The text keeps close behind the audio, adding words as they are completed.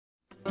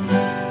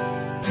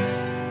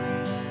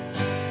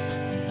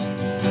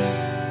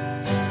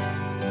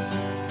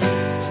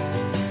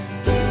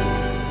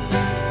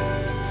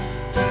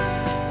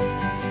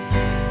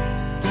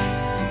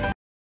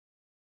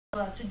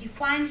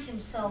define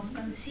himself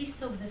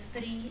consists of the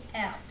 3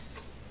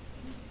 F's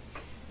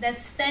that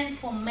stand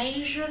for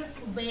major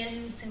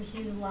values in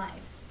his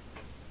life.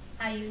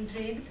 Are you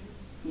intrigued?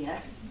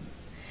 Yes.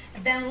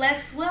 Then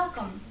let's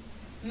welcome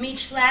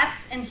Mitch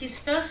Lapps and his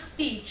first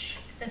speech,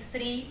 the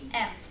 3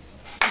 F's.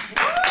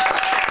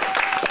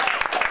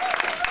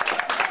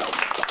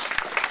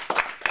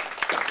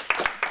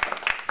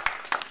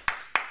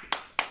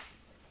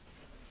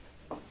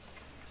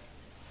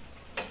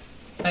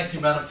 Thank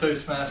you, Madam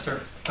Toastmaster,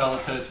 fellow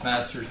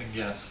Toastmasters, and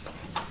guests.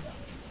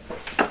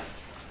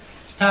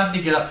 It's time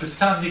to get up, it's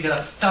time to get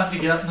up, it's time to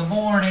get up in the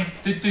morning.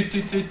 Do, do,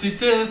 do, do, do,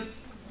 do.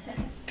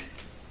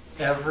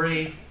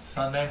 Every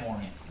Sunday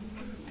morning,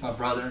 my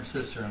brother and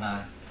sister and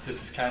I,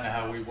 this is kind of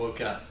how we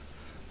woke up.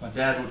 My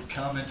dad would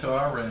come into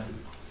our room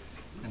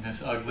in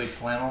this ugly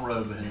flannel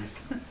robe of his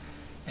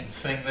and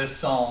sing this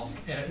song,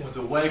 and it was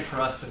a way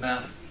for us to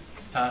know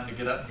it's time to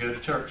get up and go to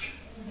church.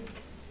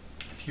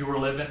 If you were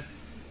living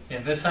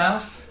in this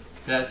house,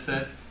 Dad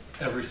said,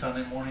 every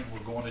Sunday morning we're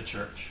going to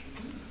church.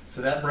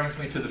 So that brings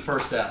me to the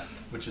first F,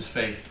 which is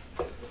faith.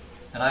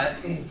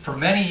 And for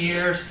many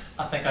years,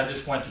 I think I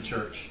just went to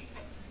church.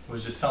 It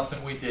was just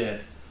something we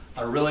did.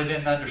 I really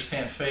didn't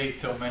understand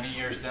faith till many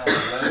years down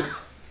the road.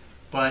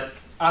 But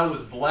I was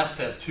blessed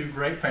to have 2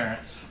 great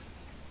parents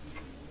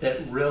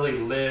that really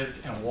lived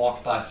and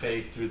walked by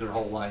faith through their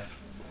whole life.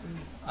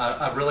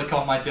 I really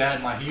call my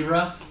dad my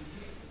hero.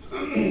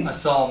 I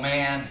saw a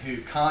man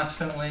who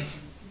constantly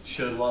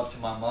showed love to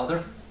my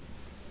mother,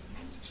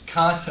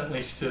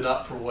 constantly stood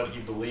up for what he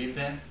believed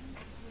in,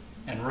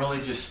 and really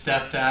just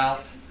stepped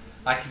out.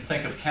 I can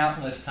think of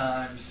countless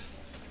times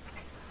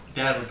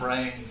Dad would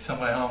bring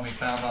somebody home he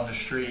found on the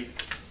street,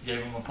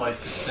 gave him a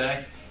place to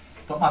stay.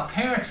 But my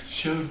parents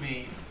showed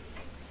me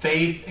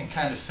faith and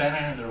kind of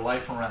centering their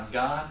life around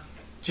God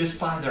just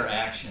by their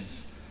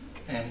actions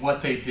and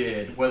what they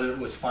did, whether it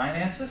was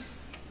finances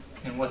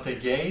and what they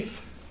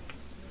gave,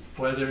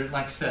 whether,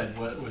 like I said,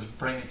 what was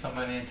bringing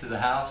somebody into the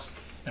house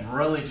and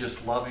really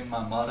just loving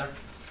my mother.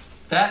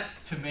 That,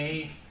 to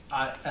me,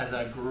 as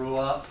I grew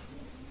up,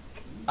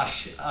 I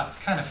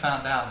kind of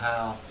found out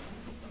how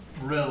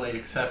really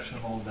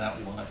exceptional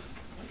that was.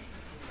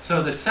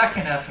 So the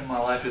second F in my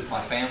life is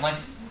my family.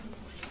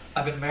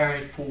 I've been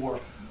married for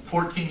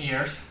 14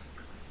 years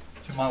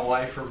to my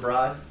wife, her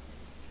bride.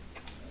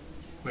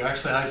 We're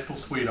actually high school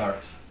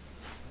sweethearts.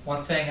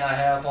 One thing I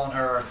have on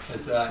her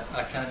is that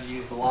I kind of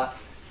use a lot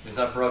is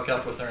I broke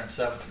up with her in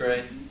 7th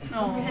grade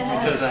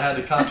because I had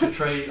to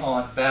concentrate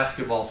on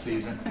basketball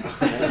season.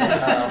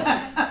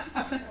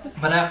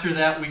 But after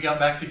that, we got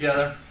back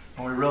together,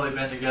 and we've really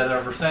been together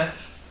ever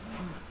since.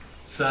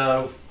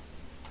 So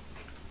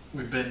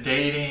we've been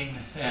dating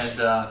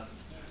and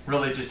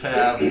really just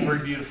have 3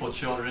 beautiful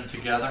children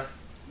together.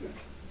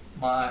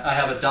 I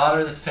have a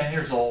daughter that's 10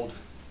 years old,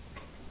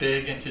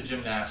 big into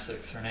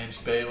gymnastics. Her name's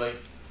Bailey.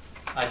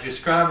 I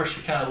describe her,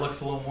 she kind of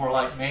looks a little more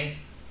like me.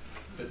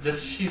 But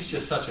she's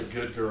just such a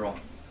good girl.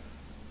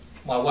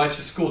 My wife's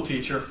a school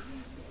teacher.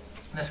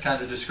 This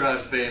kind of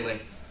describes Bailey.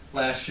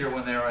 Last year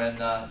when they were in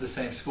the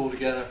same school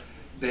together,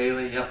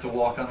 Bailey, you have to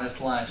walk on this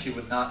line. She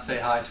would not say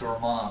hi to her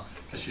mom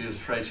because she was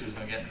afraid she was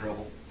going to get in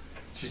trouble.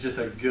 She's just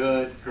a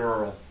good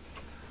girl.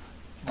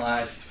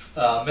 My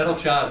middle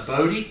child,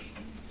 Bodie,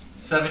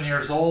 7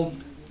 years old.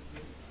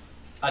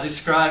 I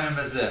describe him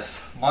as this: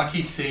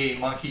 monkey see,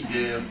 monkey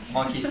do,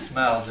 monkey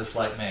smell, just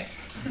like me.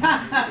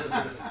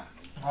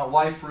 My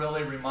wife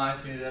really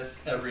reminds me of this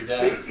every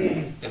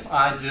day. If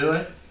I do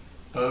it,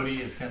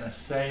 Bodie is going to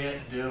say it,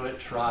 do it,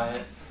 try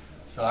it.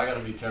 So I got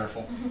to be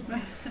careful.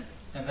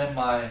 And then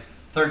my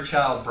 3rd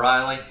child,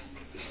 Briley,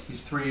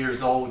 he's 3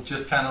 years old,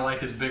 just kind of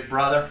like his big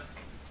brother,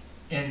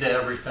 into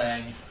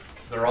everything.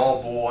 They're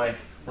all boy.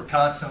 We're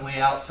constantly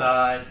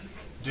outside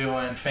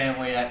doing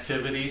family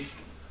activities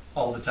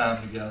all the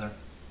time together.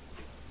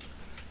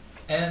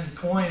 And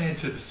going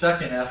into the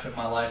second F in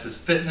my life is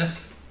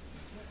fitness.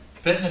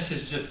 Fitness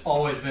has just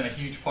always been a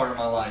huge part of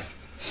my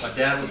life. My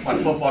dad was my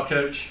football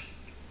coach,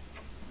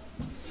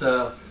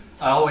 so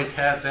I always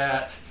had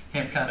that,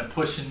 him kind of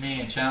pushing me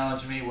and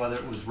challenging me, whether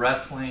it was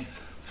wrestling,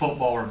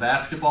 football, or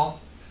basketball.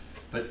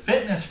 But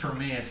fitness for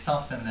me is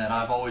something that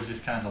I've always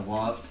just kind of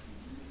loved.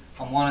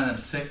 I'm one of them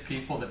sick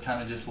people that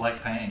kind of just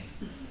like pain.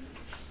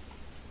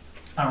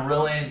 I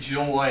really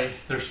enjoy,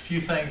 there's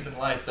few things in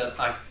life that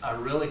I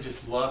really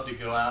just love to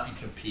go out and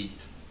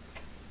compete.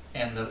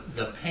 And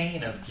the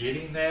pain of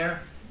getting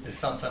there is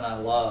something I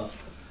love.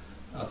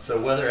 So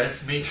whether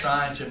it's me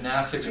trying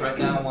gymnastics right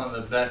now, one of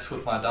the vets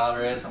with my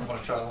daughter is, I'm going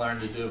to try to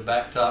learn to do a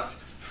back tuck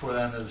before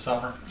the end of the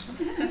summer.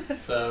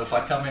 So if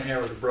I come in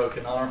here with a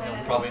broken arm,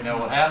 you'll probably know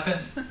what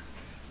happened.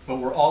 But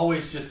we're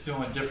always just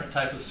doing different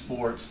types of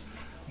sports,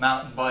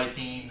 mountain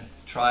biking,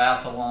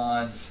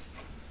 triathlons,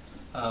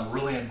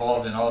 really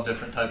involved in all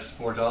different types of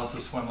sports. I also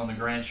swim on the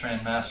Grand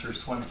Strand Masters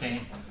swim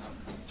team.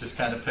 Just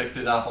kind of picked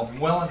it up. I'm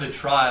willing to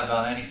try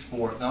about any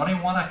sport. The only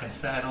one I can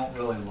say I don't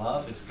really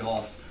love is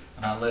golf,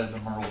 and I live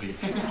in Myrtle Beach.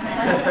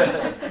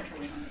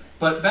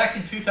 But back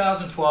in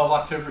 2012,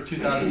 October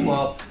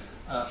 2012,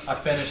 I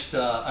finished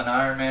an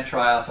Ironman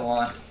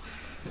triathlon.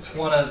 It's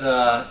one of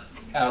the,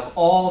 out of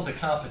all the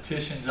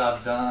competitions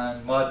I've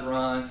done, mud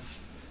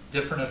runs,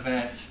 different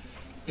events,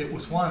 it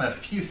was one of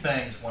the few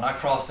things when I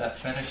crossed that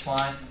finish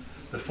line,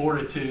 the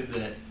fortitude,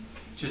 that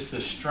just the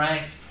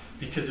strength,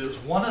 because it was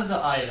one of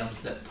the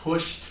items that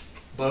pushed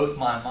both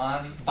my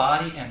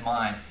body and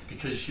mind,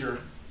 because your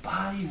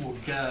body will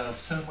go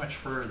so much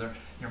further,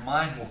 your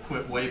mind will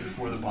quit way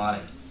before the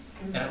body.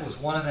 And it was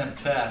one of them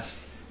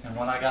tests, and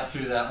when I got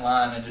through that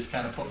line and just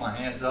kind of put my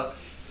hands up,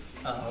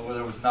 where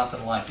there was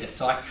nothing like it.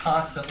 So I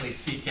constantly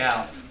seek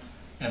out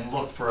and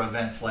look for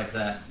events like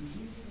that.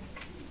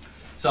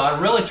 So I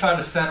really try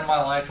to center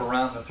my life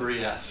around the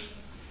 3 F's.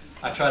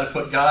 I try to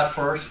put God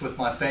first with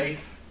my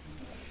faith.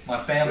 My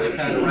family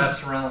kind of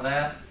wraps around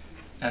that.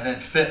 And then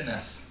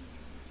fitness.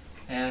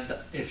 And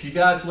if you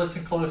guys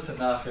listen close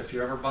enough, if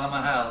you're ever by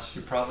my house,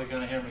 you're probably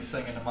going to hear me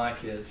singing to my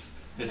kids.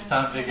 It's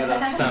time to get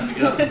up. It's time to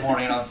get up in the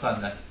morning on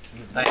Sunday.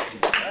 Thank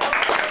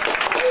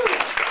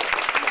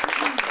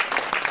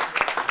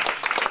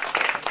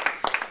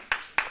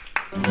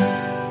you.